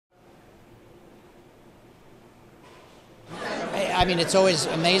I mean, it's always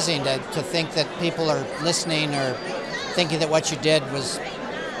amazing to think that people are listening or thinking that what you did was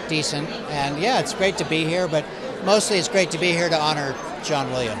decent. And yeah, it's great to be here, but mostly it's great to be here to honor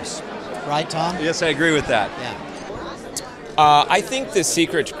John Williams. Right, Tom? Yes, I agree with that. Yeah. I think the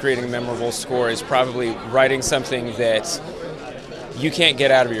secret to creating a memorable score is probably writing something that you can't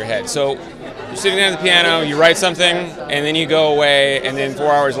get out of your head. So you're sitting down at the piano, you write something, and then you go away, and then 4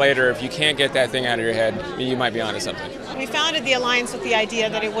 hours later, if you can't get that thing out of your head, you might be onto something. We founded the Alliance with the idea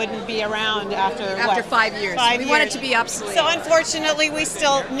that it wouldn't be around after 5 years. We want it to be obsolete. So unfortunately, we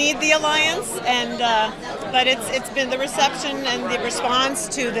still need the Alliance, and but it's been the reception and the response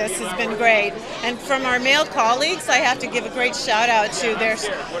to this has been great. And from our male colleagues, I have to give a great shout out to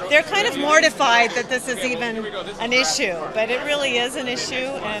they're kind of mortified that this is even an issue, but it really is an issue,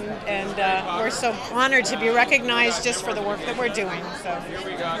 and we're so honored to be recognized just for the work that we're doing. So.